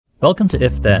Welcome to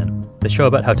If Then, the show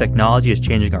about how technology is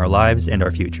changing our lives and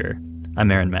our future. I'm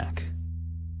Aaron Mack.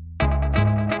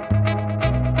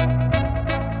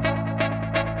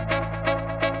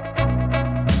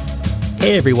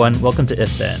 Hey everyone, welcome to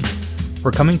If Then. We're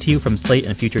coming to you from Slate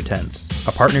and Future Tense,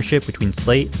 a partnership between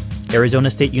Slate, Arizona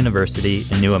State University,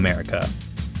 and New America.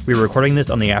 We're recording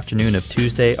this on the afternoon of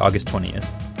Tuesday, August 20th.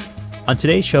 On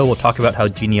today's show, we'll talk about how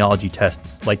genealogy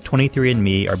tests like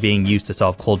 23andMe are being used to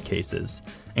solve cold cases,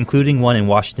 including one in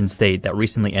Washington state that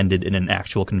recently ended in an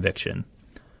actual conviction.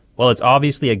 While it's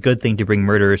obviously a good thing to bring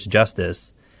murderers to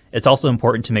justice, it's also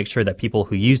important to make sure that people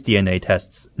who use DNA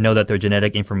tests know that their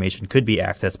genetic information could be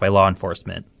accessed by law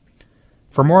enforcement.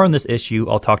 For more on this issue,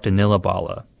 I'll talk to Nila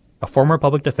Bala, a former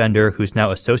public defender who's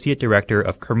now Associate Director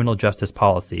of Criminal Justice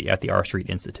Policy at the R Street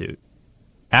Institute.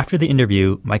 After the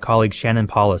interview, my colleague Shannon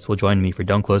Paulus will join me for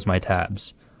Don't Close My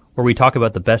Tabs, where we talk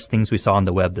about the best things we saw on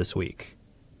the web this week.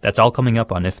 That's all coming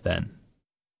up on If Then.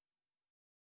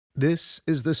 This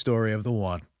is the story of the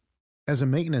one. As a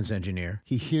maintenance engineer,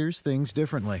 he hears things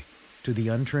differently. To the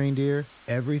untrained ear,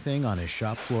 everything on his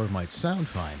shop floor might sound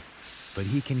fine, but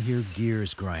he can hear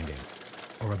gears grinding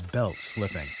or a belt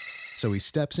slipping. So he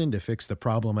steps in to fix the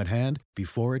problem at hand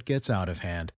before it gets out of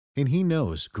hand. And he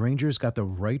knows Grainger's got the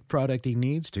right product he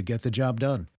needs to get the job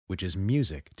done, which is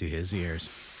music to his ears.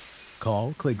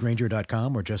 Call, click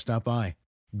Grainger.com, or just stop by.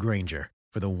 Grainger,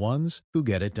 for the ones who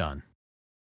get it done.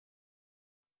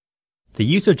 The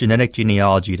use of genetic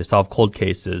genealogy to solve cold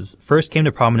cases first came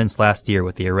to prominence last year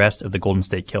with the arrest of the Golden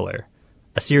State Killer,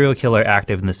 a serial killer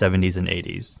active in the 70s and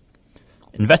 80s.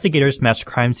 Investigators matched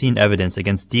crime scene evidence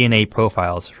against DNA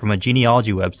profiles from a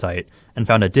genealogy website and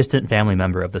found a distant family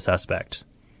member of the suspect.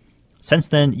 Since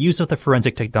then, use of the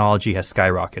forensic technology has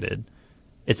skyrocketed.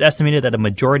 It's estimated that a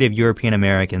majority of European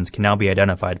Americans can now be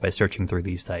identified by searching through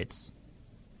these sites.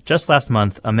 Just last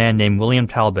month, a man named William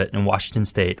Talbot in Washington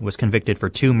state was convicted for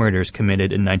 2 murders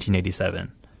committed in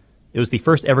 1987. It was the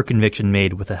first ever conviction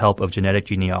made with the help of genetic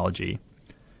genealogy.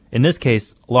 In this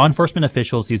case, law enforcement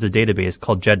officials use a database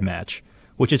called GEDmatch,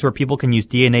 which is where people can use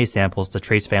DNA samples to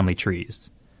trace family trees.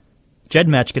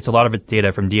 GEDmatch gets a lot of its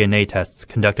data from DNA tests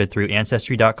conducted through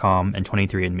Ancestry.com and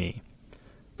 23andMe.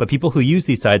 But people who use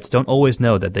these sites don't always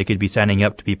know that they could be signing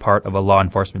up to be part of a law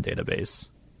enforcement database.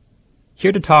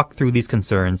 Here to talk through these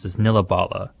concerns is Nila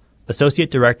Bala, Associate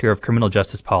Director of Criminal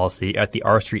Justice Policy at the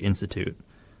R Street Institute,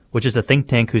 which is a think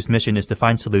tank whose mission is to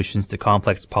find solutions to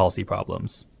complex policy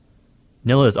problems.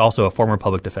 Nila is also a former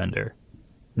public defender.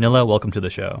 Nila, welcome to the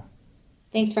show.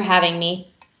 Thanks for having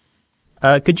me.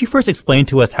 Could you first explain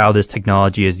to us how this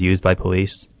technology is used by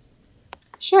police?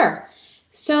 Sure.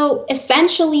 So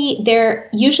essentially, there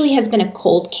usually has been a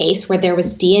cold case where there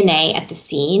was DNA at the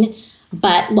scene,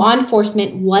 but law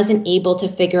enforcement wasn't able to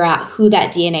figure out who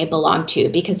that DNA belonged to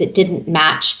because it didn't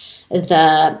match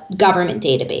the government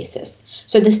databases.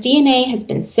 So this DNA has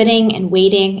been sitting and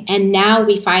waiting, and now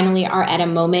we finally are at a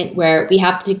moment where we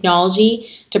have the technology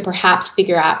to perhaps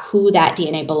figure out who that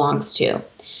DNA belongs to.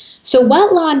 So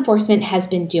what law enforcement has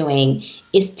been doing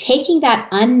is taking that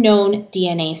unknown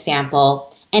DNA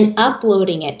sample and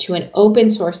uploading it to an open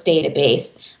source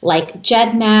database like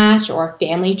GEDmatch or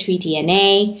Family Tree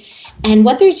DNA. And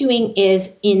what they're doing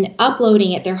is, in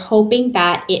uploading it, they're hoping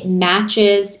that it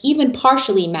matches, even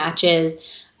partially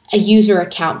matches, a user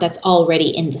account that's already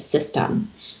in the system.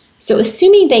 So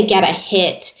assuming they get a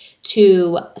hit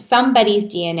to somebody's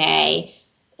DNA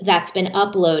that's been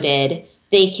uploaded,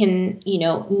 they can,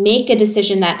 make a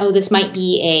decision that, this might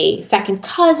be a second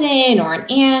cousin or an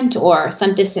aunt or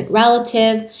some distant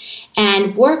relative,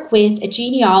 and work with a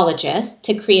genealogist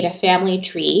to create a family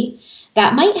tree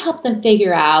that might help them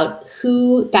figure out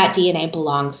who that DNA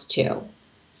belongs to.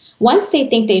 Once they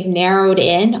think they've narrowed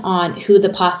in on who the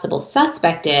possible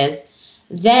suspect is,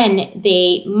 then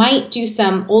they might do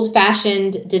some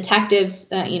old-fashioned detectives,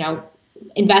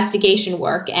 investigation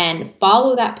work and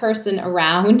follow that person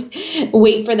around,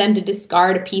 wait for them to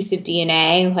discard a piece of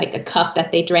DNA, like a cup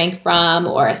that they drank from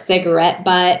or a cigarette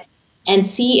butt, and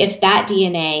see if that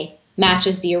DNA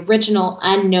matches the original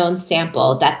unknown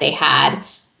sample that they had,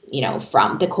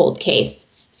 from the cold case.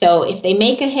 So if they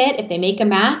make a hit, if they make a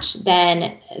match,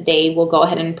 then they will go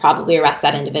ahead and probably arrest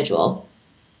that individual.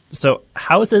 So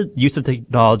how has the use of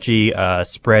technology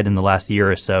spread in the last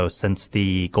year or so since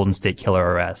the Golden State Killer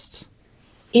arrest?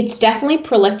 It's definitely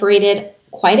proliferated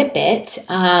quite a bit.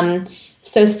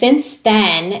 So since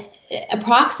then,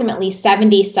 approximately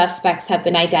 70 suspects have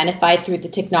been identified through the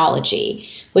technology,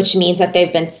 which means that there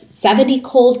have been 70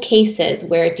 cold cases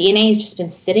where DNA has just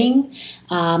been sitting,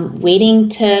 waiting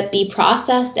to be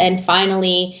processed, and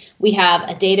finally we have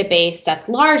a database that's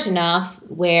large enough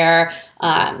where,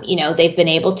 they've been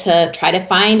able to try to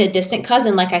find a distant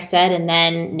cousin, like I said, and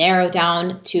then narrow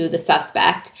down to the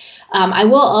suspect. I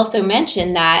will also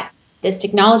mention that this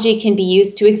technology can be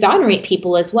used to exonerate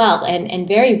people as well. And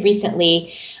very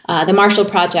recently, the Marshall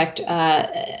Project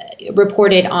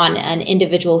reported on an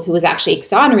individual who was actually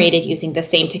exonerated using the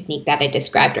same technique that I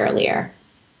described earlier.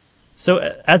 So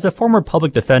as a former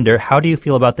public defender, how do you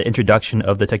feel about the introduction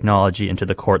of the technology into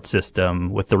the court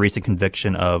system with the recent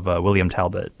conviction of William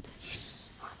Talbot?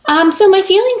 So my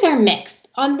feelings are mixed.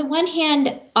 On the one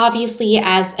hand, obviously,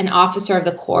 as an officer of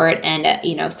the court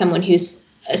and, someone who's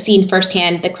seen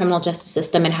firsthand the criminal justice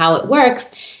system and how it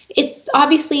works, it's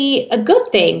obviously a good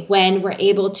thing when we're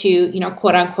able to,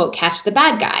 quote unquote, catch the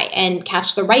bad guy and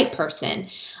catch the right person.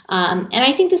 And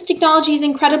I think this technology is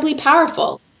incredibly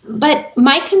powerful. But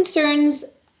my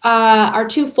concerns are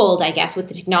twofold, I guess, with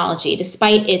the technology,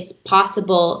 despite its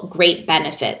possible great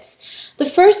benefits. The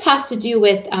first has to do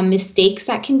with mistakes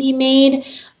that can be made.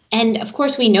 And of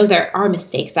course, we know there are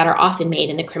mistakes that are often made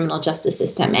in the criminal justice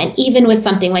system. And even with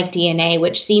something like DNA,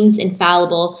 which seems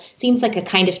infallible, seems like a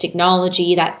kind of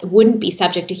technology that wouldn't be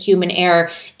subject to human error,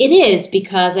 it is,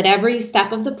 because at every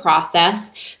step of the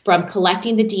process, from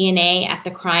collecting the DNA at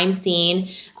the crime scene,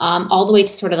 all the way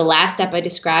to sort of the last step I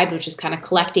described, which is kind of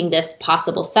collecting this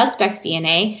possible suspect's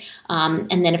DNA,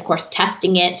 and then, of course,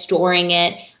 testing it, storing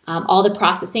it, all the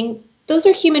processing, those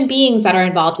are human beings that are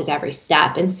involved at every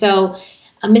step. And so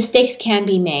mistakes can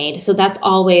be made. So that's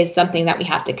always something that we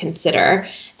have to consider.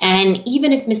 And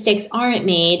even if mistakes aren't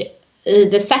made,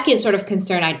 the second sort of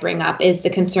concern I'd bring up is the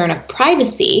concern of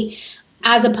privacy.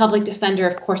 As a public defender,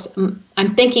 of course,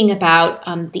 I'm thinking about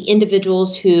the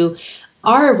individuals who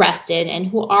are arrested and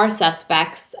who are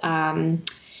suspects. And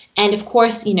of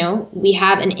course, we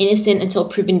have an innocent until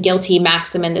proven guilty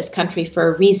maxim in this country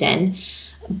for a reason.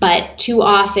 But too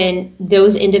often,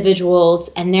 those individuals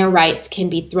and their rights can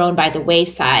be thrown by the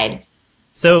wayside.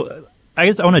 So I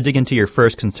guess I want to dig into your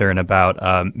first concern about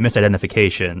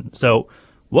misidentification. So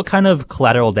what kind of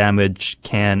collateral damage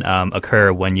can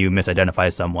occur when you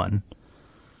misidentify someone?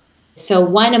 So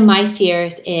one of my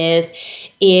fears is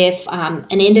if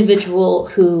an individual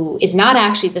who is not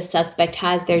actually the suspect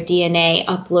has their DNA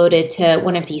uploaded to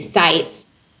one of these sites.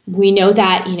 We know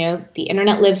that, the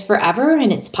internet lives forever,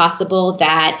 and it's possible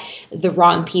that the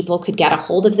wrong people could get a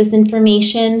hold of this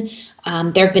information.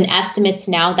 There have been estimates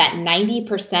now that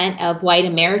 90% of white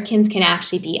Americans can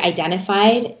actually be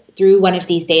identified through one of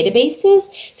these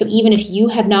databases. So even if you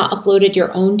have not uploaded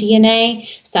your own DNA,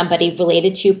 somebody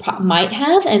related to you might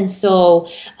have. And so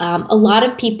a lot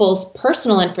of people's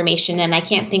personal information, and I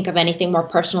can't think of anything more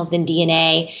personal than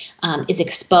DNA, is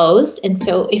exposed. And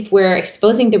so if we're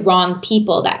exposing the wrong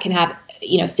people, that can have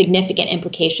significant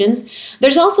implications.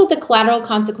 There's also the collateral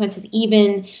consequences,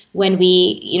 even when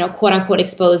we, quote unquote,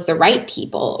 expose the right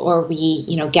people, or we,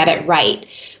 get it right,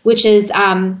 which is,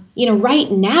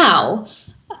 right now,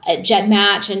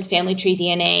 GEDmatch and Family Tree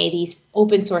DNA, these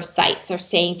open source sites, are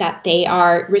saying that they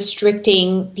are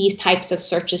restricting these types of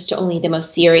searches to only the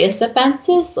most serious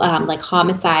offenses, like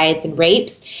homicides and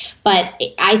rapes. But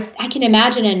I can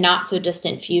imagine a not so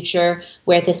distant future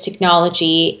where this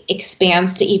technology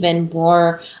expands to even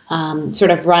more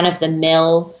sort of run of the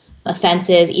mill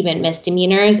offenses, even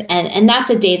misdemeanors. And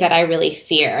that's a day that I really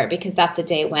fear, because that's a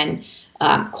day when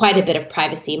quite a bit of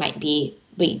privacy might be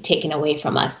taken away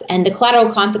from us. And the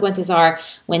collateral consequences are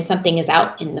when something is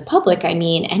out in the public. I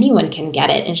mean, anyone can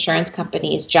get it. Insurance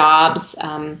companies, jobs,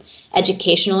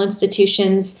 educational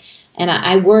institutions. And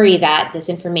I worry that this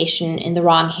information in the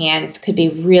wrong hands could be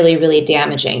really, really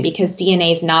damaging, because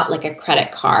DNA is not like a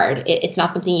credit card. It's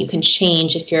not something you can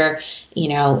change if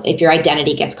if your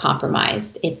identity gets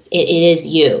compromised. It is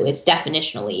you. It's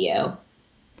definitionally you.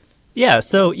 Yeah,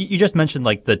 so you just mentioned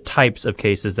like the types of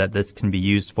cases that this can be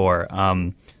used for.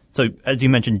 So as you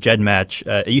mentioned, GEDmatch,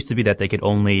 it used to be that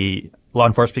law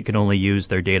enforcement could only use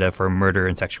their data for murder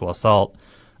and sexual assault.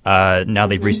 Now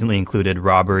they've recently included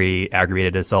robbery,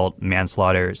 aggravated assault,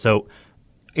 manslaughter. So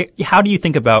how do you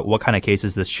think about what kind of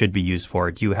cases this should be used for?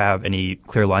 Do you have any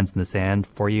clear lines in the sand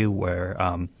for you where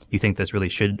you think this really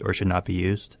should or should not be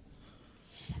used?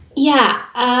 Yeah,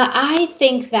 I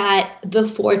think that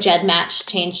before GEDmatch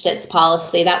changed its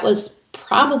policy, that was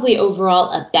probably overall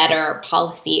a better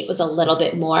policy. It was a little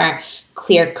bit more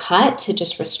clear cut to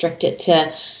just restrict it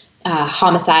to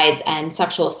homicides and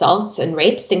sexual assaults and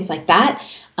rapes, things like that.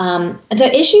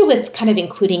 The issue with kind of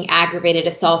including aggravated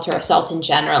assault or assault in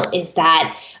general is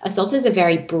that assault is a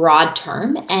very broad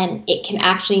term, and it can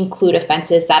actually include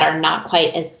offenses that are not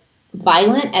quite as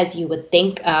violent as you would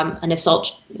think an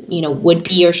assault, would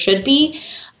be or should be.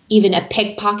 even a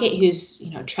pickpocket who's,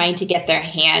 trying to get their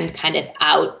hand kind of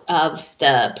out of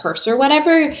the purse or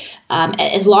whatever,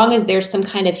 as long as there's some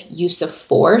kind of use of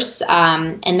force,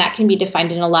 and that can be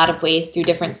defined in a lot of ways through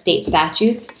different state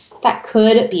statutes, that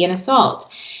could be an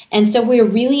assault. And so we're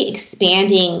really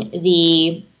expanding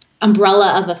the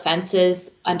umbrella of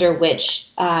offenses under which,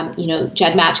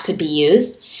 GEDmatch could be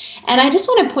used. And I just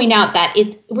want to point out that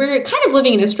we're kind of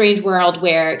living in a strange world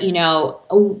where,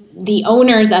 the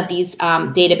owners of these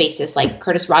databases, like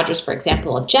Curtis Rogers, for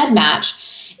example, of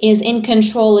GEDmatch, is in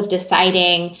control of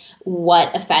deciding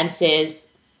what offenses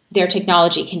their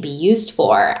technology can be used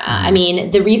for.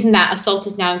 The reason that assault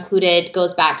is now included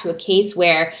goes back to a case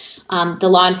where the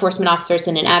law enforcement officers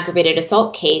in an aggravated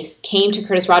assault case came to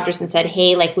Curtis Rogers and said,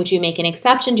 hey, would you make an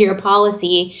exception to your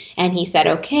policy? And he said,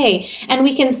 okay. And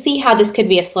we can see how this could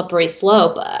be a slippery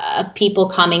slope of people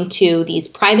coming to these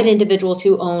private individuals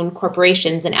who own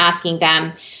corporations and asking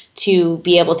them to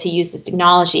be able to use this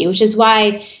technology, which is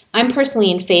why I'm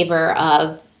personally in favor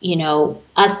of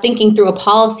us thinking through a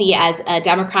policy as a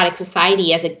democratic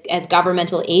society, as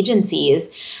governmental agencies,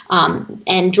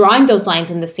 and drawing those lines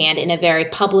in the sand in a very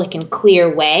public and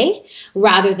clear way,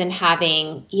 rather than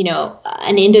having,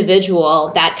 an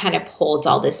individual that kind of holds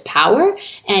all this power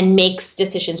and makes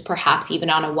decisions perhaps even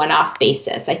on a one-off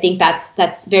basis. I think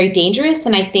that's very dangerous.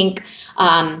 And I think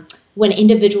when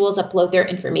individuals upload their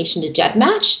information to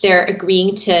GEDmatch, they're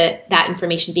agreeing to that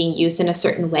information being used in a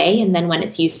certain way. And then when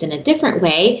it's used in a different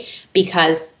way,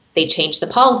 because they change the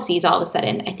policies all of a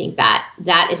sudden, I think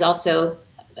that is also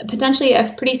potentially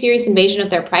a pretty serious invasion of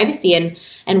their privacy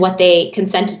and what they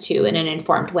consented to in an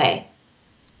informed way.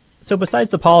 So besides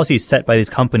the policies set by these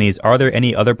companies, are there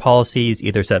any other policies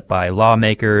either set by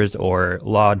lawmakers or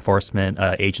law enforcement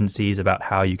agencies about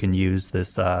how you can use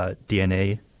this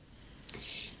DNA?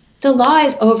 The law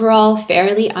is overall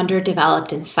fairly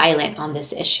underdeveloped and silent on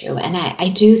this issue. And I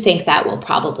do think that we'll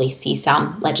probably see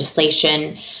some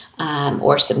legislation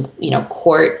or some,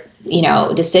 court,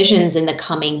 decisions in the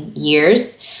coming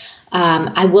years.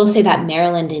 I will say that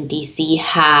Maryland and DC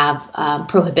have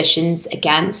prohibitions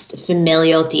against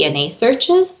familial DNA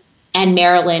searches. And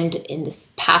Maryland, in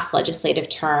this past legislative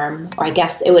term, or I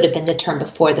guess it would have been the term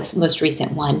before this most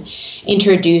recent one,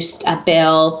 introduced a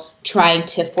bill trying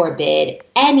to forbid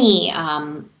any,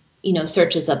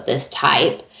 searches of this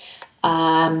type.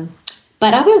 But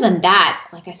other than that,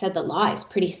 like I said, the law is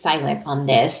pretty silent on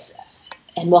this,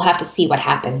 and we'll have to see what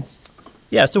happens.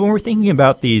 Yeah. So when we're thinking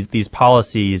about these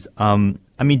policies, do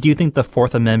you think the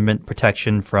Fourth Amendment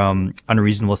protection from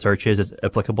unreasonable searches is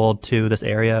applicable to this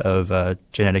area of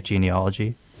genetic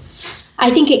genealogy?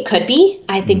 I think it could be.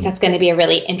 I think that's going to be a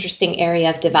really interesting area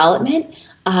of development.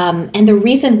 And the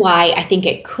reason why I think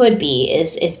it could be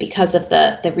is because of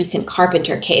the recent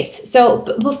Carpenter case. So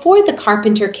before the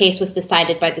Carpenter case was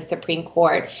decided by the Supreme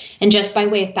Court, and just by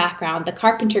way of background, the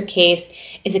Carpenter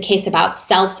case is a case about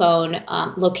cell phone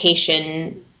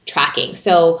location tracking.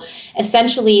 So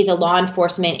essentially, the law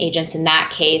enforcement agents in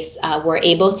that case were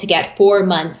able to get 4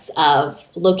 months of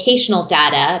locational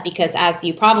data because, as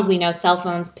you probably know, cell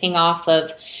phones ping off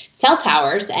of cell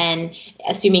towers. And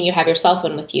assuming you have your cell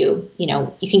phone with you,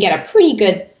 you can get a pretty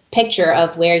good picture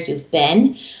of where you've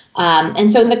been.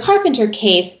 And so in the Carpenter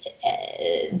case,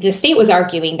 the state was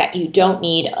arguing that you don't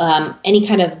need any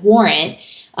kind of warrant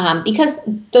because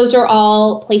those are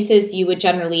all places you would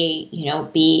generally,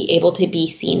 be able to be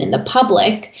seen in the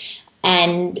public.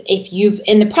 And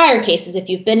in the prior cases, if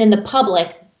you've been in the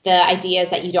public, the idea is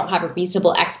that you don't have a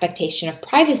reasonable expectation of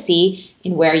privacy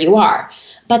in where you are.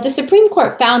 But the Supreme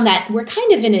Court found that we're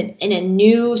kind of in a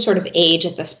new sort of age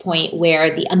at this point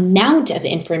where the amount of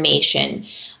information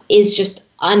is just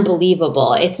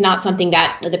unbelievable. It's not something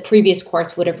that the previous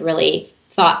courts would have really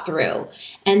thought through.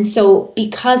 And so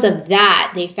because of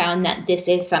that, they found that this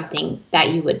is something that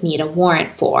you would need a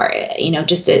warrant for,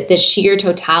 just the sheer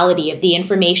totality of the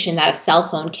information that a cell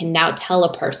phone can now tell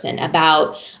a person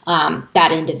about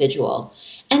that individual.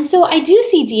 And so I do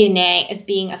see DNA as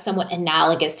being a somewhat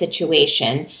analogous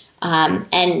situation.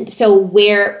 And so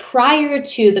where prior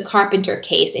to the Carpenter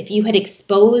case, if you had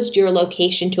exposed your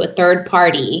location to a third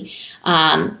party,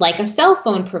 like a cell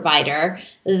phone provider,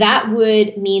 that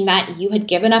would mean that you had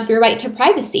given up your right to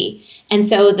privacy. And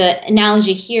so the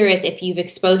analogy here is if you've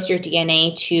exposed your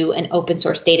DNA to an open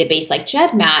source database like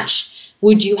GEDmatch,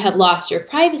 would you have lost your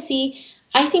privacy?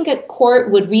 I think a court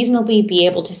would reasonably be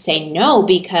able to say no,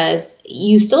 because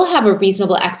you still have a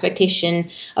reasonable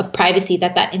expectation of privacy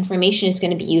that information is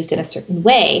going to be used in a certain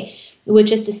way,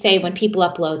 which is to say when people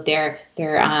upload their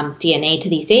DNA to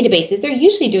these databases, they're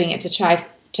usually doing it to try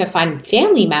to find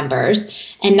family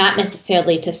members and not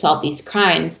necessarily to solve these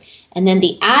crimes. And then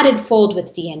the added fold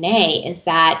with DNA is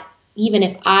that even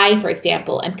if I, for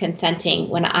example, am consenting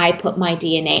when I put my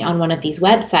DNA on one of these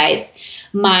websites,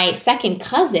 my second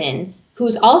cousin,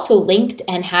 who's also linked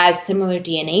and has similar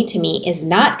DNA to me, is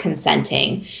not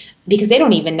consenting because they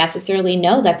don't even necessarily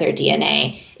know that their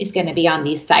DNA is going to be on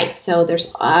these sites. So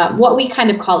there's what we kind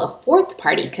of call a fourth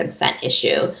party consent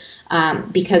issue,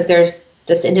 because there's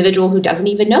this individual who doesn't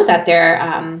even know that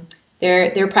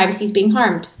their privacy is being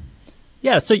harmed.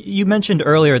 Yeah, so you mentioned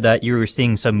earlier that you were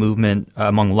seeing some movement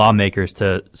among lawmakers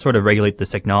to sort of regulate this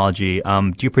technology.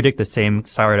 Do you predict the same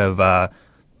sort of,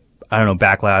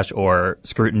 backlash or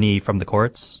scrutiny from the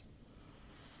courts?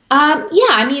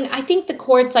 I think the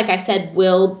courts, like I said,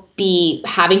 will be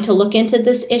having to look into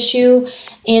this issue.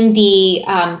 In the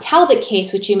Talbot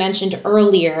case, which you mentioned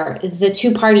earlier, the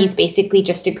two parties basically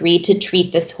just agreed to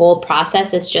treat this whole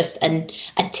process as just a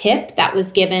tip that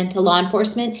was given to law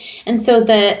enforcement. And so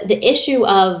the issue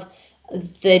of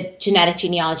the genetic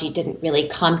genealogy didn't really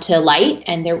come to light,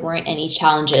 and there weren't any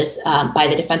challenges by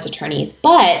the defense attorneys.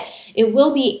 But it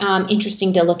will be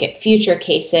interesting to look at future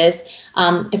cases.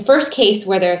 The first case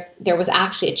where there was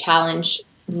actually a challenge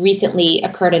recently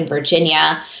occurred in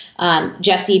Virginia.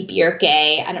 Jesse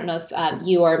Bierke, I don't know if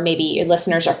you or maybe your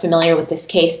listeners are familiar with this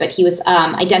case, but he was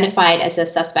identified as a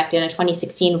suspect in a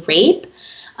 2016 rape.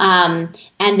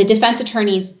 And the defense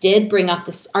attorneys did bring up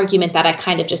this argument that I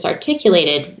kind of just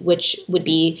articulated, which would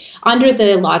be under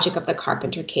the logic of the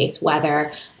Carpenter case,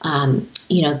 whether,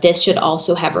 this should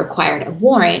also have required a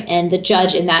warrant. And the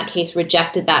judge in that case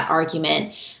rejected that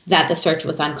argument that the search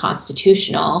was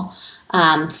unconstitutional,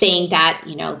 saying that,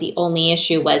 the only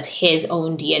issue was his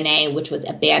own DNA, which was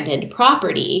abandoned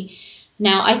property.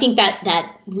 Now, I think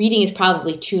that reading is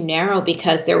probably too narrow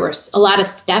because there were a lot of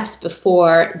steps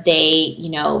before they,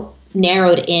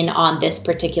 narrowed in on this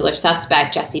particular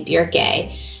suspect, Jesse Bierke,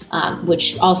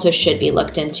 which also should be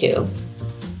looked into.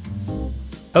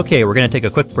 Okay, we're going to take a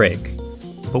quick break,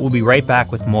 but we'll be right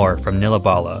back with more from Nila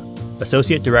Bala,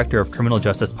 Associate Director of Criminal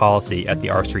Justice Policy at the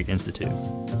R Street Institute.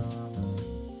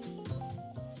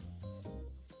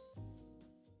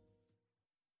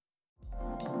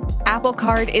 Apple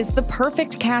Card is the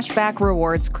perfect cashback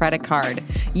rewards credit card.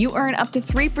 You earn up to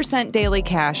 3% daily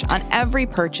cash on every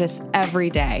purchase every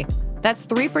day. That's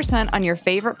 3% on your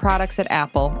favorite products at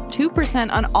Apple,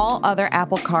 2% on all other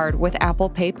Apple Card with Apple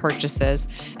Pay purchases,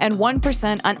 and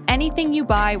 1% on anything you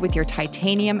buy with your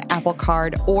titanium Apple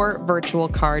Card or virtual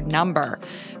card number.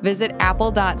 Visit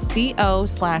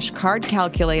apple.co/card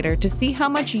calculator to see how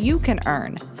much you can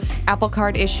earn. Apple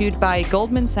Card issued by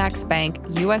Goldman Sachs Bank,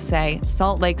 USA,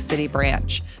 Salt Lake City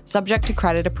branch. Subject to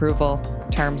credit approval.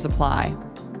 Terms apply.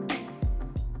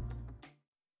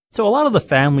 So a lot of the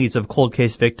families of cold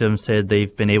case victims said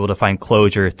they've been able to find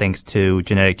closure thanks to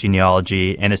genetic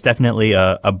genealogy, and it's definitely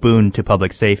a boon to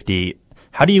public safety.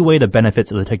 How do you weigh the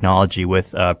benefits of the technology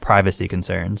with privacy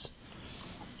concerns?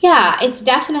 Yeah, it's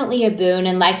definitely a boon.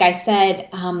 And like I said,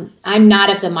 I'm not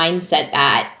of the mindset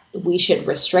that we should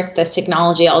restrict this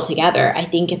technology altogether. I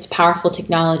think it's powerful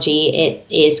technology. It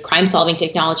is crime-solving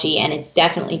technology, and it's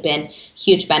definitely been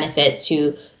huge benefit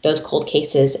to those cold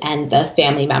cases and the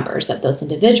family members of those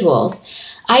individuals.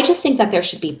 I just think that there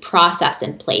should be process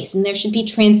in place and there should be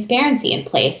transparency in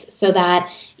place so that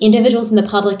individuals in the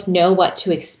public know what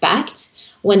to expect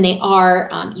when they are,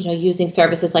 using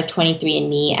services like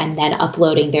 23andMe and then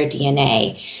uploading their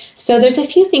DNA. So there's a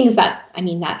few things that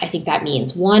I think that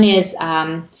means. One is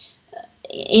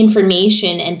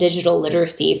information and digital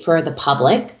literacy for the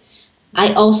public.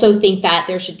 I also think that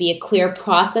there should be a clear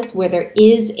process where there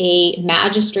is a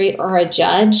magistrate or a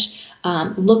judge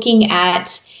looking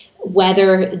at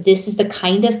whether this is the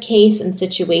kind of case and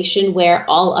situation where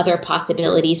all other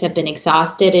possibilities have been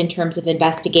exhausted in terms of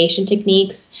investigation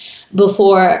techniques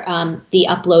before the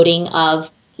uploading of,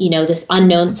 this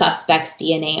unknown suspect's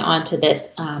DNA onto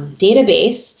this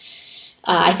database.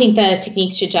 I think the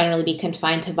techniques should generally be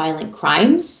confined to violent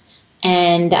crimes.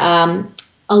 And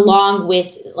along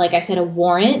with, like I said, a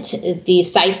warrant, the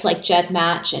sites like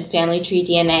GEDmatch and Family Tree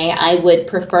DNA, I would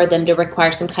prefer them to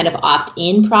require some kind of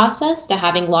opt-in process to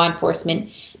having law enforcement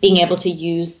being able to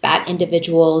use that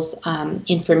individual's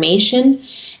information,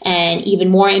 and even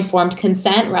more informed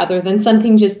consent rather than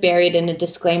something just buried in a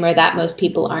disclaimer that most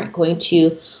people aren't going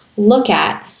to look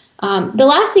at. The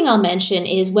last thing I'll mention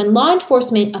is when law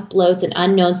enforcement uploads an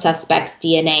unknown suspect's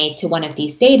DNA to one of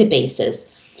these databases,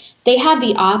 they have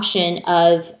the option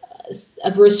of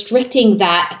restricting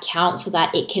that account so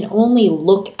that it can only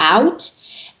look out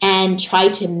and try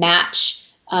to match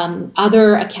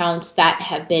other accounts that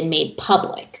have been made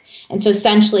public. And so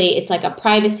essentially, it's like a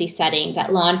privacy setting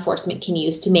that law enforcement can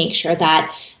use to make sure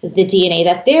that the DNA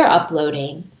that they're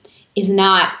uploading is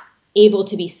not able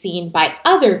to be seen by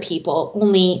other people,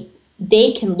 only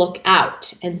they can look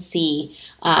out and see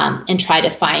and try to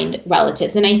find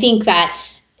relatives. And I think that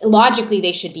logically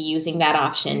they should be using that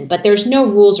option, but there's no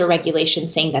rules or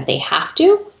regulations saying that they have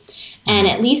to. And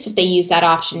at least if they use that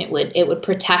option, it would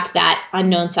protect that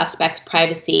unknown suspect's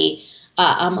privacy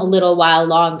a little while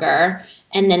longer.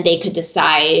 And then they could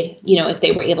decide, if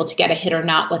they were able to get a hit or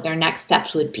not, what their next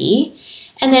steps would be.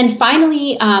 And then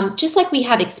finally, just like we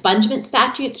have expungement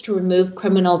statutes to remove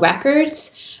criminal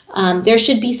records, there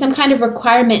should be some kind of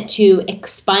requirement to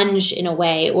expunge in a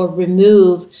way or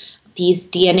remove these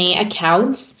DNA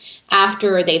accounts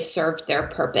after they've served their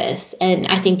purpose. And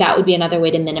I think that would be another way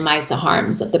to minimize the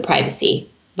harms of the privacy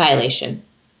violation.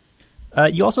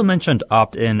 You also mentioned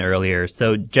opt-in earlier.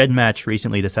 So GEDmatch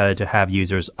recently decided to have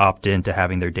users opt in to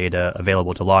having their data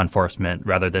available to law enforcement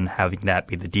rather than having that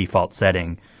be the default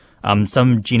setting.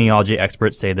 Some genealogy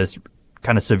experts say this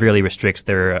kind of severely restricts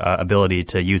their ability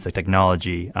to use the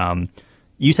technology.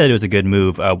 You said it was a good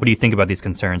move. What do you think about these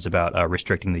concerns about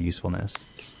restricting the usefulness?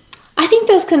 I think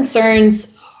those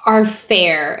concerns are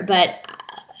fair, but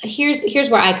here's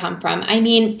where I come from. I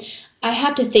mean, I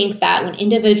have to think that when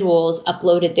individuals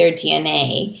uploaded their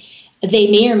DNA,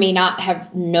 they may or may not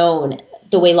have known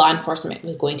the way law enforcement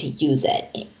was going to use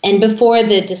it. And before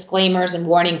the disclaimers and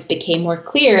warnings became more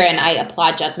clear, and I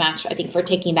applaud GEDmatch, I think, for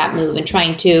taking that move and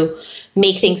trying to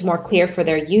make things more clear for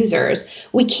their users,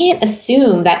 we can't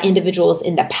assume that individuals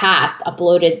in the past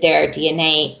uploaded their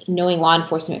DNA knowing law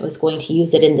enforcement was going to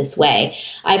use it in this way.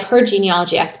 I've heard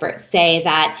genealogy experts say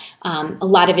that a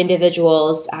lot of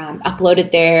individuals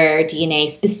uploaded their DNA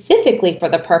specifically for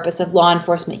the purpose of law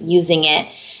enforcement using it.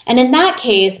 And in that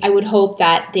case, I would hope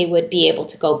that they would be able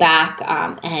to go back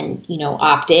and,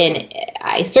 opt in.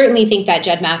 I certainly think that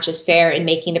GEDmatch is fair in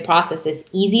making the process as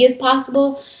easy as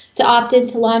possible to opt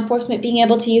into law enforcement being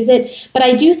able to use it. But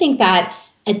I do think that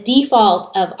a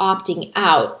default of opting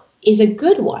out is a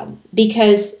good one,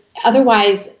 because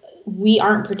otherwise we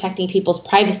aren't protecting people's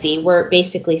privacy. We're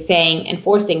basically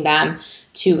forcing them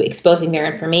to exposing their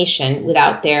information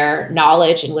without their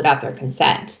knowledge and without their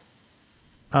consent.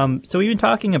 So we've been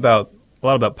talking a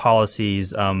lot about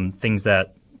policies, things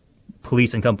that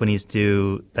police and companies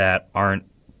do that aren't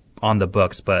on the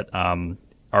books, but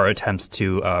are attempts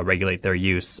to regulate their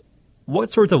use.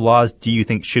 What sorts of laws do you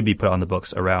think should be put on the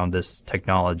books around this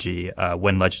technology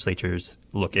when legislatures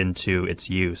look into its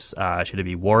use? Should it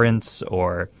be warrants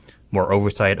or more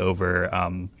oversight over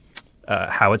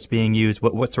how it's being used?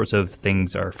 What sorts of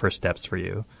things are first steps for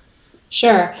you?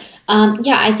 Sure.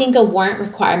 I think a warrant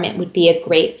requirement would be a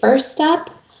great first step.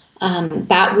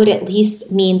 That would at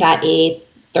least mean that a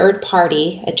third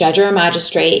party, a judge or a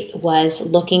magistrate, was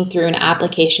looking through an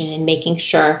application and making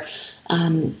sure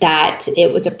that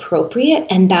it was appropriate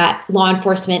and that law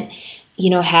enforcement,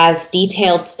 has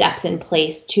detailed steps in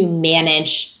place to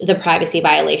manage the privacy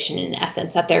violation in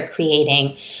essence that they're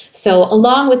creating. So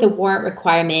along with the warrant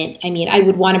requirement, I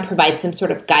would want to provide some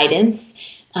sort of guidance,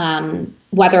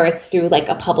 whether it's through like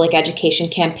a public education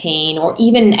campaign or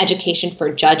even education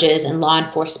for judges and law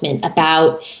enforcement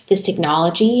about this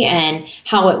technology and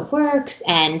how it works,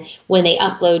 and when they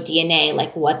upload DNA,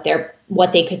 like what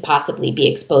they could possibly be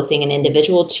exposing an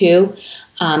individual to,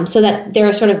 so that there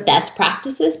are sort of best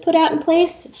practices put out in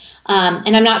place.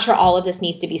 And I'm not sure all of this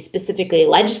needs to be specifically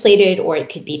legislated, or it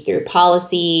could be through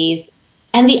policies.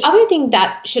 And the other thing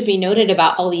that should be noted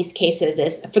about all these cases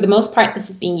is, for the most part, this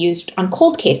is being used on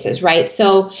cold cases, right?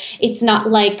 So it's not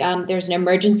like there's an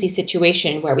emergency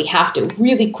situation where we have to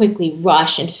really quickly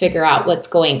rush and figure out what's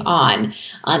going on.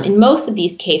 In most of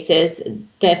these cases,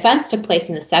 the offense took place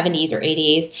in the 70s or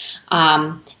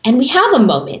 80s, and we have a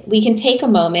moment. We can take a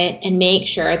moment and make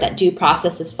sure that due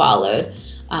process is followed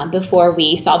before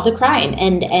we solve the crime,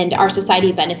 and our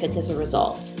society benefits as a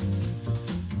result.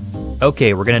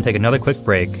 Okay, we're going to take another quick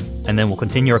break, and then we'll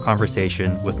continue our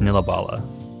conversation with Nila Bala.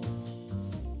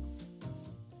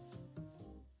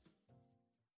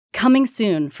 Coming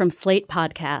soon from Slate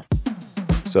Podcasts.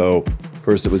 So,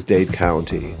 first it was Dade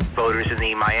County. Voters in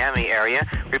the Miami area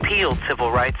repealed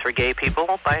civil rights for gay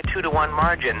people by a 2-to-1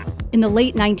 margin. In the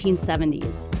late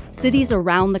 1970s, cities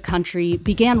around the country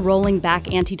began rolling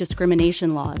back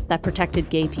anti-discrimination laws that protected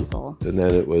gay people. And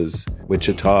then it was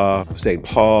Wichita, St.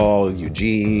 Paul,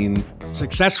 Eugene.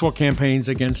 Successful campaigns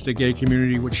against the gay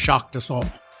community, which shocked us all.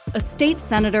 A state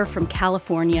senator from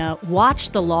California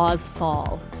watched the laws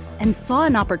fall and saw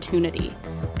an opportunity.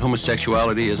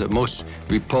 Homosexuality is a most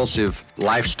repulsive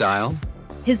lifestyle.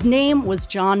 His name was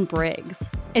John Briggs,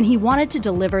 and he wanted to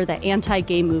deliver the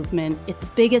anti-gay movement its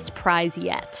biggest prize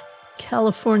yet.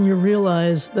 California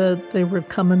realized that they were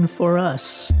coming for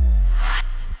us.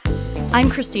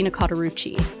 I'm Christina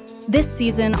Cauterucci. This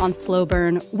season on Slow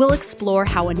Burn, we'll explore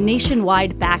how a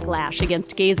nationwide backlash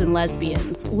against gays and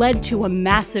lesbians led to a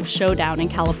massive showdown in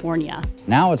California.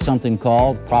 Now it's something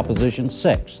called Proposition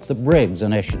 6, the Briggs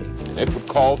Initiative. It would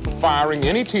call for firing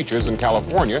any teachers in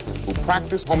California who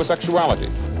practice homosexuality.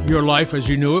 Your life as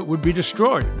you knew it would be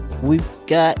destroyed. We've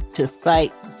got to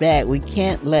fight back. We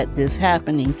can't let this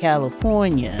happen in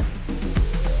California.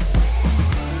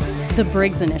 The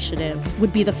Briggs Initiative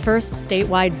would be the first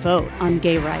statewide vote on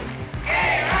gay rights.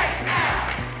 Gay rights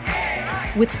now! Gay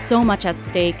rights! With so much at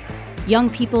stake, young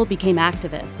people became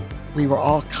activists. We were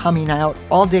all coming out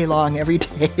all day long, every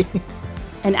day.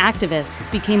 And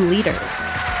activists became leaders.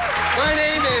 My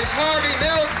name is Harvey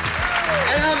Milk,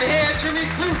 and I'm here to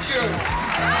recruit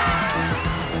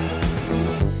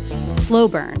you. Slow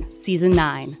Burn, Season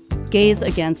 9, Gays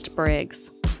Against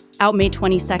Briggs. Out May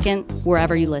 22nd,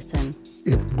 wherever you listen.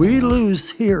 If we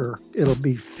lose here, it'll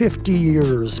be 50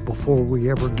 years before we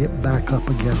ever get back up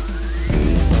again.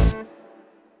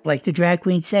 Like the drag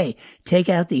queens say, take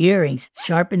out the earrings,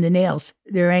 sharpen the nails.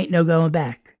 There ain't no going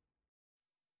back.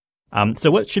 So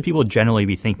what should people generally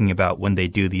be thinking about when they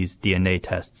do these DNA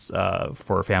tests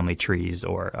for family trees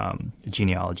or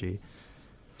genealogy?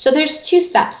 So there's two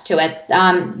steps to it.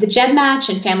 The GEDmatch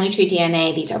and Family Tree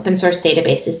DNA, these open source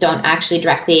databases, don't actually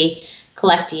directly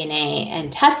collect DNA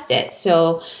and test it.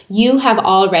 So you have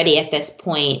already at this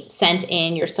point sent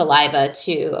in your saliva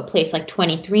to a place like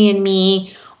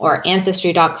 23andMe or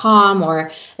Ancestry.com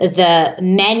or the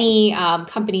many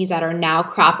companies that are now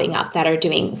cropping up that are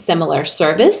doing similar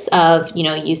service of,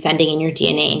 you sending in your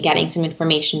DNA and getting some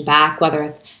information back, whether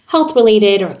it's health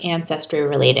related or ancestry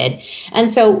related. And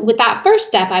so with that first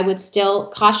step, I would still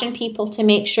caution people to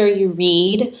make sure you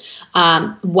read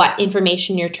what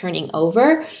information you're turning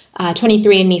over.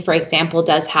 23andMe, for example,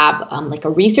 does have like a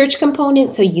research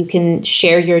component, so you can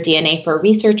share your DNA for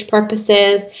research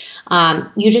purposes.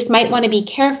 You just might want to be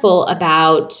careful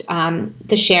about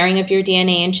the sharing of your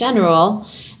DNA in general,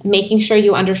 making sure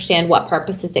you understand what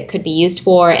purposes it could be used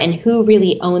for and who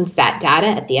really owns that data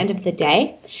at the end of the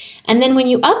day. And then when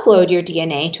you upload your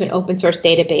DNA to an open source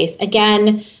database,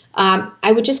 again,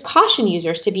 I would just caution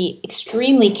users to be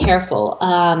extremely careful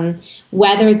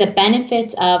whether the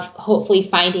benefits of hopefully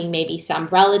finding maybe some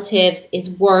relatives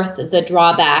is worth the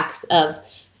drawbacks of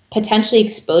potentially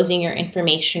exposing your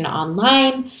information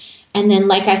online. And then,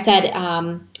 like I said,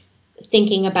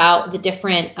 thinking about the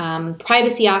different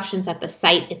privacy options that the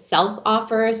site itself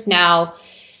offers. Now,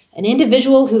 an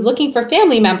individual who's looking for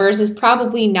family members is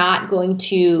probably not going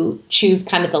to choose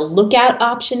kind of the lookout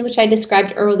option, which I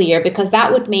described earlier, because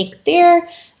that would make their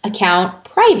account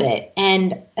private.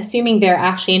 And assuming they're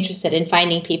actually interested in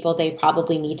finding people, they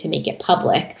probably need to make it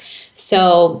public.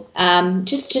 So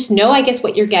just know, I guess,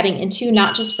 what you're getting into,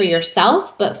 not just for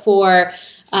yourself, but for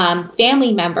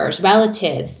family members,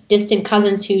 relatives, distant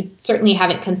cousins who certainly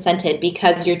haven't consented,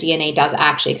 because your DNA does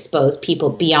actually expose people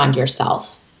beyond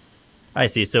yourself. I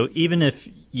see. So even if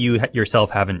you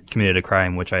yourself haven't committed a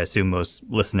crime, which I assume most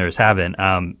listeners haven't,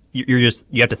 you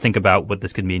have to think about what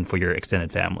this could mean for your extended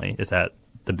family. Is that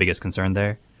the biggest concern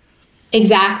there?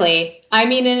 Exactly. I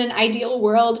mean, in an ideal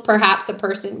world, perhaps a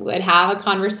person would have a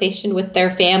conversation with their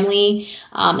family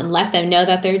and let them know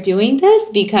that they're doing this,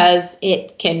 because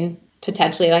it can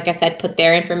potentially, like I said, put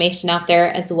their information out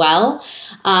there as well.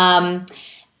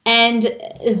 And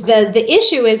the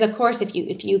issue is, of course,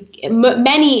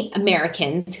 many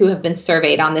Americans who have been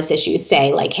surveyed on this issue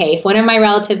say, like, hey, if one of my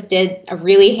relatives did a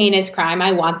really heinous crime,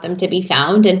 I want them to be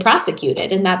found and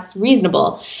prosecuted. And that's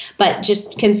reasonable. But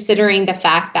just considering the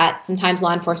fact that sometimes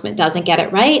law enforcement doesn't get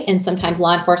it right, and sometimes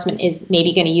law enforcement is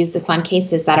maybe going to use this on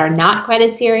cases that are not quite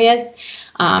as serious,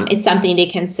 it's something to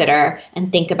consider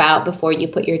and think about before you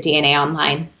put your DNA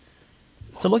online.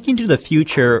 So looking to the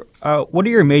future, what are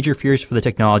your major fears for the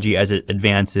technology as it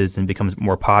advances and becomes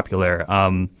more popular?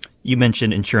 You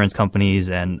mentioned insurance companies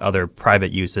and other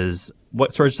private uses.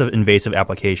 What sorts of invasive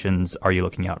applications are you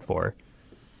looking out for?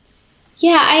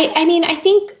 Yeah, I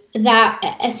think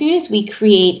that as soon as we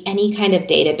create any kind of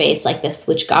database like this,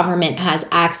 which government has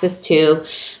access to,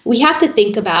 we have to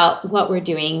think about what we're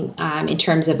doing in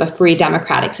terms of a free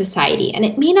democratic society. And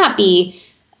it may not be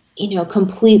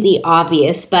completely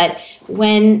obvious, but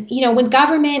when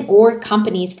government or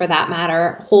companies, for that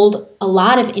matter, hold a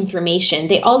lot of information,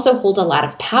 they also hold a lot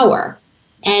of power.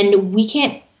 And we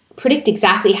can't predict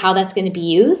exactly how that's going to be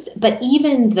used, but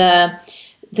even the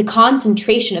the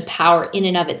concentration of power in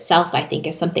and of itself, I think,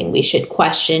 is something we should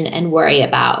question and worry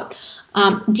about.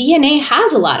 DNA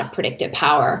has a lot of predictive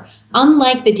power.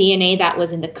 Unlike the DNA that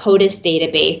was in the CODIS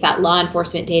database, that law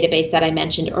enforcement database that I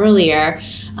mentioned earlier,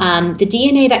 the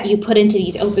DNA that you put into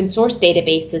these open source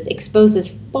databases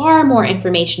exposes far more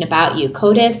information about you.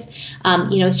 CODIS,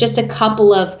 it's just a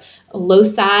couple of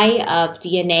loci of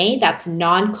DNA that's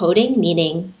non-coding,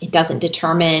 meaning it doesn't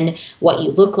determine what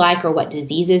you look like or what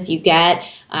diseases you get.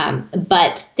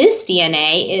 But this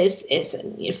DNA is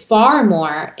far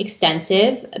more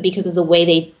extensive because of the way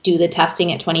they do the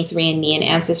testing at 23andMe and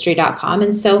Ancestry.com.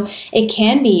 And so it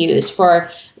can be used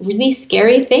for really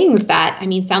scary things that,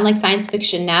 sound like science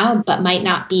fiction now, but might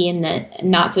not be in the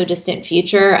not so distant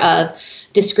future of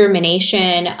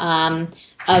discrimination,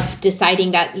 of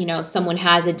deciding that, someone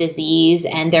has a disease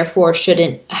and therefore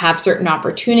shouldn't have certain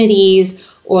opportunities,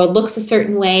 or looks a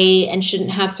certain way and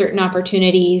shouldn't have certain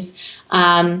opportunities.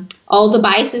 All the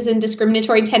biases and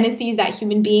discriminatory tendencies that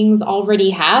human beings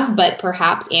already have, but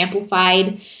perhaps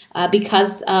amplified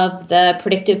because of the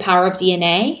predictive power of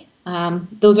DNA.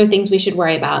 Those are things we should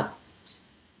worry about.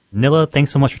 Nilla, thanks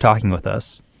so much for talking with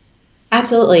us.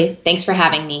 Absolutely. Thanks for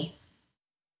having me.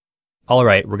 All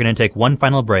right, we're going to take one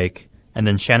final break, and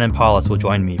then Shannon Paulus will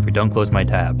join me for Don't Close My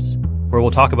Tabs, where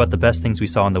we'll talk about the best things we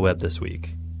saw on the web this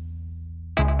week.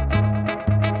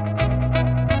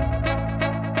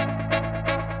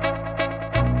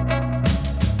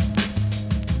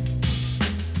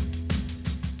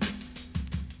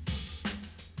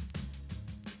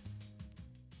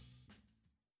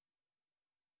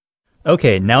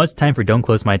 Okay, now it's time for Don't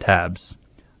Close My Tabs.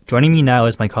 Joining me now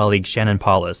is my colleague Shannon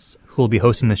Paulus, who will be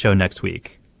hosting the show next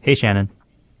week. Hey, Shannon.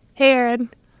 Hey, Aaron.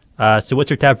 So what's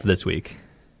your tab for this week?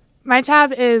 My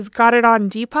tab is Got It on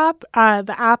Depop,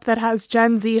 the app that has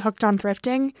Gen Z hooked on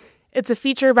thrifting. It's a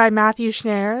feature by Matthew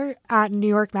Schneier at New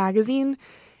York Magazine,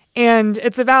 and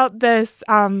it's about this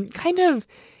kind of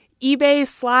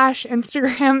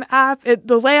eBay/Instagram app.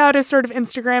 The layout is sort of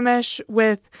Instagram-ish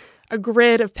with a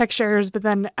grid of pictures, but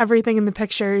then everything in the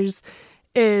pictures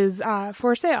is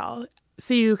for sale.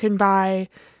 So you can buy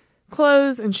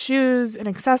clothes and shoes and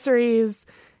accessories,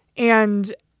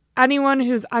 and anyone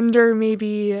who's under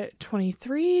maybe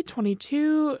 23,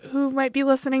 22 who might be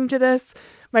listening to this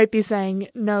might be saying,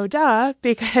 no duh,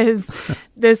 because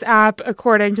this app,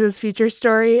 according to this feature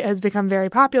story, has become very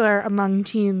popular among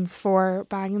teens for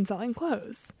buying and selling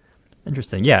clothes.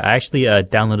 Interesting. Yeah, I actually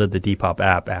downloaded the Depop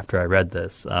app after I read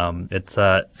this. It's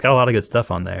got a lot of good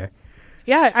stuff on there.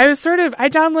 Yeah, I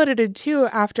downloaded it too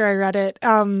after I read it.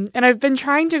 And I've been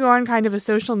trying to go on kind of a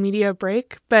social media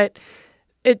break, but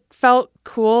it felt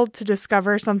cool to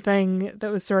discover something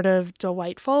that was sort of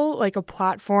delightful, like a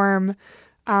platform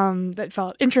that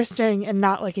felt interesting and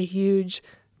not like a huge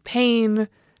pain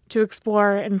to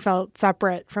explore, and felt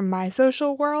separate from my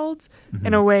social world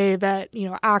in a way that,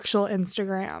 actual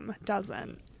Instagram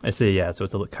doesn't. I see, yeah. So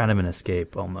it's kind of an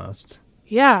escape almost.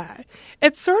 Yeah.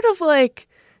 It's sort of like,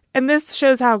 and this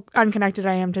shows how unconnected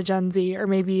I am to Gen Z, or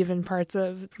maybe even parts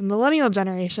of the millennial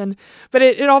generation, but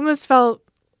it almost felt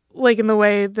like in the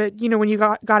way that, when you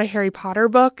got a Harry Potter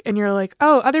book and you're like,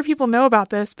 oh, other people know about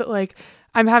this, but like,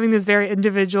 I'm having this very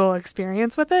individual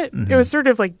experience with it. It was sort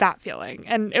of like that feeling.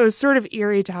 And it was sort of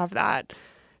eerie to have that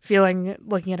feeling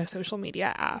looking at a social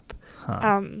media app.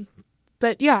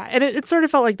 But yeah, and it sort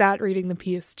of felt like that reading the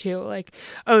piece too. Like,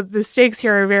 oh, the stakes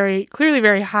here are very clearly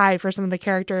very high for some of the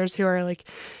characters who are like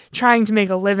trying to make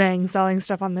a living selling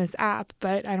stuff on this app,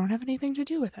 but I don't have anything to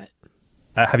do with it.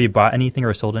 Have you bought anything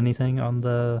or sold anything on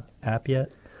the app yet?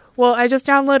 Well, I just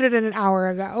downloaded it an hour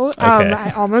ago. Okay.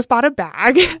 I almost bought a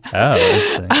bag. Oh,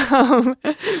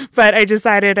 interesting. But I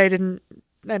decided I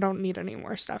don't need any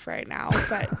more stuff right now.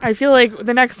 But I feel like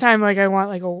the next time, like I want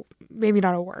like maybe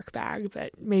not a work bag,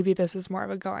 but maybe this is more of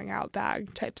a going out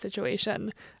bag type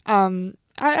situation.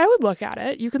 I would look at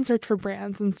it. You can search for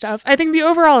brands and stuff. I think the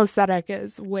overall aesthetic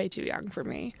is way too young for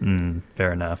me.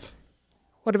 Fair enough.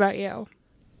 What about you?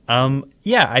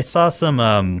 Yeah, I saw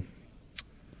some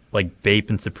like Bape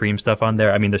and Supreme stuff on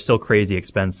there. I mean, they're still crazy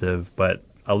expensive, but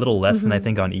a little less than I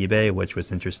think on eBay, which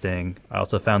was interesting. I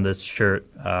also found this shirt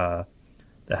that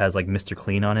has like Mr.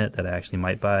 Clean on it that I actually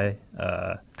might buy.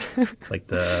 Like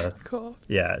the cool.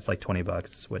 Yeah, it's like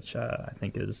 $20, which I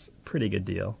think is a pretty good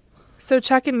deal. So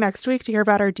check in next week to hear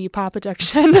about our Depop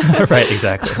addiction. Right,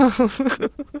 exactly.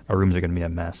 Our rooms are going to be a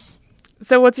mess.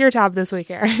 So what's your tab this week,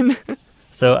 Aaron?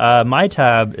 So my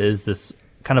tab is this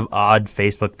kind of odd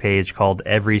Facebook page called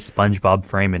Every SpongeBob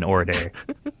Frame in Order.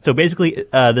 So basically,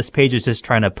 this page is just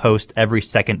trying to post every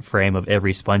second frame of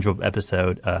every SpongeBob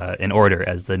episode in order,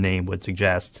 as the name would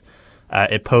suggest.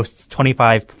 It posts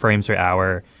 25 frames per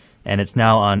hour, and it's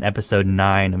now on episode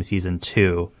 9 of season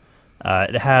 2.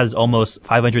 It has almost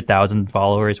 500,000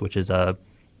 followers, which is a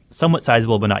somewhat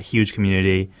sizable but not huge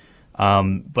community.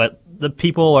 But the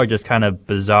people are just kind of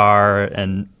bizarre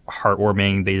and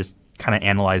heartwarming. They just kind of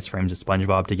analyze frames of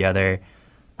SpongeBob together.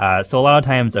 So a lot of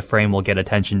times a frame will get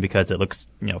attention because it looks,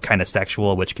 kind of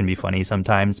sexual, which can be funny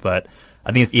sometimes. But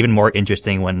I think it's even more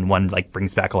interesting when one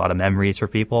brings back a lot of memories for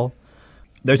people.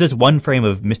 There's this one frame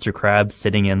of Mr. Krabs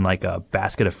sitting in a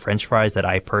basket of French fries that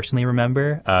I personally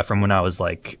remember from when I was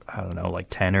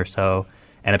 10 or so.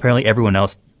 And apparently everyone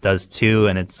else does too.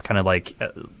 And it's kind of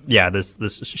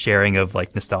this sharing of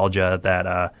nostalgia that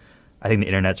I think the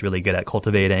internet's really good at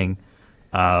cultivating.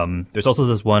 There's also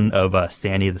this one of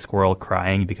Sandy the squirrel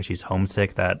crying because she's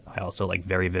homesick that I also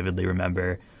very vividly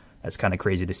remember. That's kind of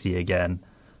crazy to see again.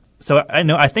 So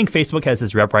I think Facebook has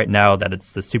this rep right now that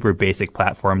it's the super basic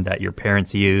platform that your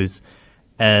parents use.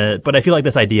 But I feel like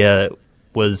this idea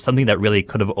was something that really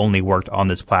could have only worked on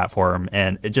this platform.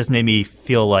 And it just made me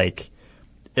feel like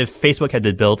if Facebook had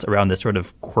been built around this sort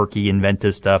of quirky,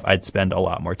 inventive stuff, I'd spend a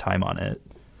lot more time on it.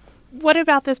 What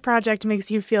about this project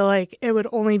makes you feel like it would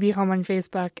only be home on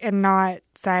Facebook and not,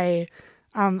 say,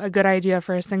 a good idea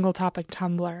for a single topic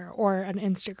Tumblr or an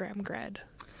Instagram grid?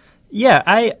 Yeah,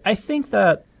 I think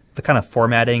that the kind of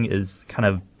formatting is kind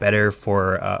of better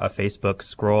for a Facebook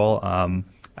scroll.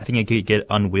 I think it could get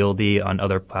unwieldy on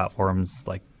other platforms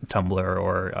like Tumblr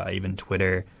or even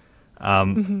Twitter.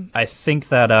 I think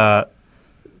that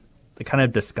the kind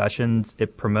of discussions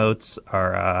it promotes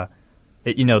are,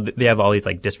 they have all these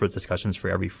disparate discussions for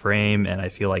every frame, and I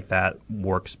feel like that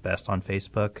works best on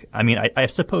Facebook. I mean, I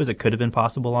suppose it could have been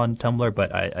possible on Tumblr,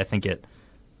 but I think it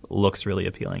looks really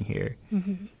appealing here.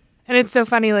 Mm-hmm. And it's so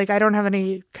funny, I don't have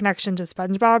any connection to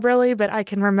SpongeBob really, but I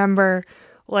can remember,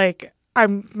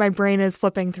 my brain is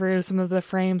flipping through some of the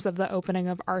frames of the opening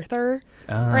of Arthur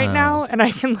right now, and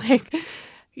I can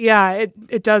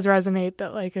it does resonate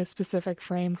that a specific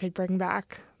frame could bring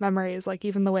back memories,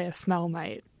 even the way a smell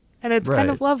might. And it's kind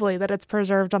of lovely that it's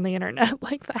preserved on the internet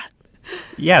like that.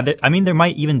 Yeah, there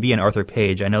might even be an Arthur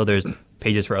page. I know there's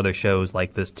pages for other shows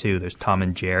like this too. There's Tom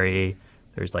and Jerry.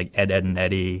 There's Ed, Edd and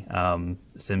Eddy,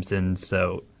 Simpsons.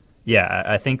 So, yeah,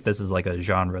 I think this is a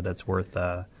genre that's worth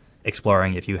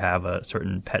exploring if you have a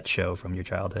certain pet show from your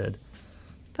childhood.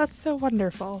 That's so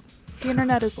wonderful. The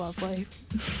internet is lovely.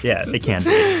 Yeah, it can be.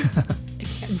 It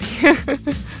can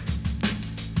be.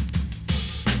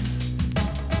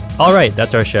 All right,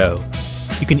 that's our show.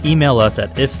 You can email us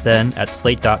at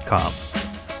ifthen@slate.com.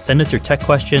 Send us your tech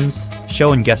questions,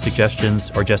 show and guest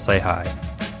suggestions, or just say hi.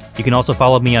 You can also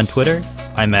follow me on Twitter.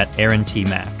 I'm at Aaron T.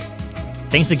 Mack.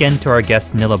 Thanks again to our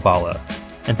guest Nila Bala,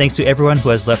 and thanks to everyone who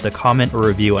has left a comment or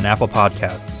review on Apple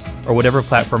Podcasts or whatever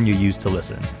platform you use to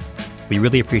listen. We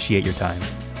really appreciate your time.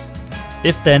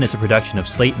 If Then is a production of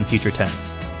Slate and Future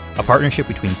Tense, a partnership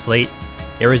between Slate,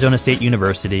 Arizona State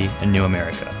University, and New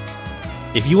America.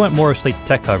 If you want more of Slate's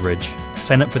tech coverage,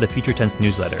 sign up for the Future Tense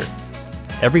newsletter.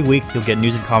 Every week, you'll get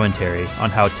news and commentary on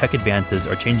how tech advances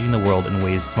are changing the world in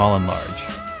ways small and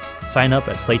large. Sign up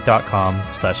at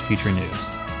slate.com/future news.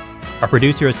 Our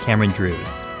producer is Cameron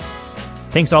Drews.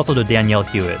 Thanks also to Danielle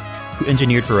Hewitt, who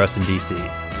engineered for us in D.C.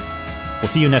 We'll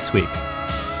see you next week.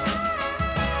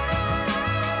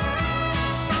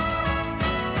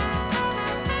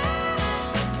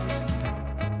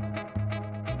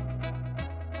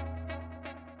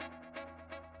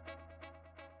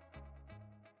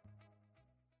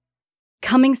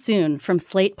 Coming soon from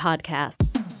Slate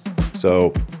Podcasts.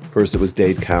 So, first it was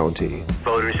Dade County.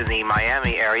 Voters in the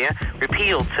Miami area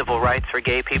repealed civil rights for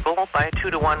gay people by a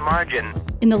 2-to-1 margin.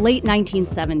 In the late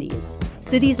 1970s,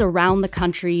 cities around the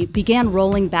country began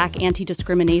rolling back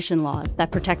anti-discrimination laws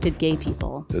that protected gay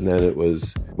people. And then it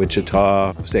was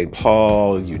Wichita, St.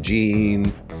 Paul,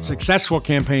 Eugene. Successful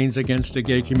campaigns against the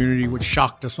gay community, which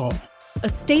shocked us all. A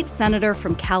state senator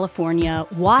from California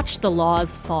watched the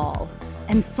laws fall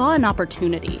and saw an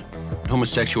opportunity.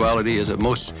 Homosexuality is a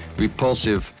most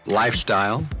repulsive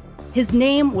lifestyle. His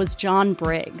name was John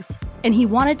Briggs, and he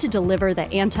wanted to deliver the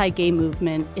anti-gay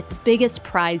movement its biggest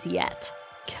prize yet.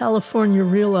 California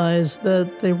realized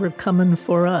that they were coming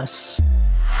for us.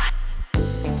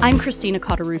 I'm Christina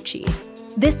Cauterucci.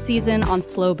 This season on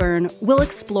Slow Burn, we'll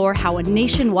explore how a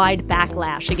nationwide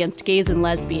backlash against gays and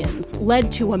lesbians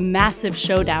led to a massive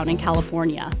showdown in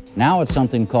California. Now it's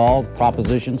something called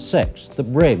Proposition 6, the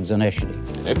Briggs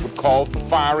Initiative. It would call for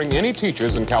firing any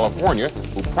teachers in California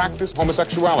who practice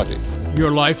homosexuality.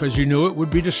 Your life as you knew it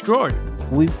would be destroyed.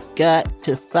 We've got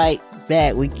to fight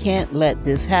back. We can't let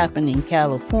this happen in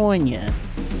California.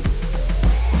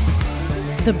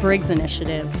 The Briggs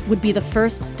Initiative would be the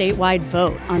first statewide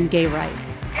vote on gay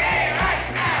rights. Gay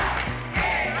rights now!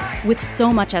 Gay rights! With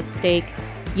so much at stake,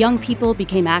 young people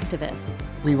became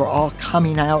activists. We were all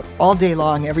coming out all day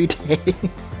long, every day.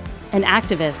 And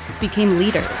activists became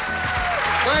leaders.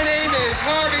 My name is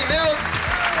Harvey Milk,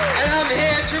 and I'm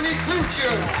here to recruit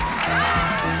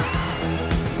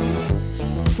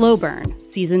you. Slow Burn,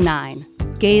 Season 9,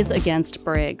 Gays Against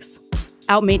Briggs.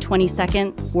 Out May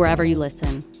 22nd, wherever you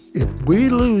listen. If we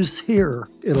lose here,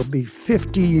 it'll be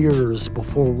 50 years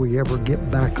before we ever get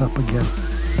back up again.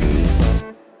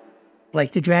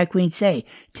 Like the drag queens say,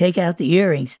 take out the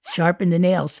earrings, sharpen the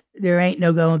nails. There ain't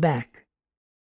no going back.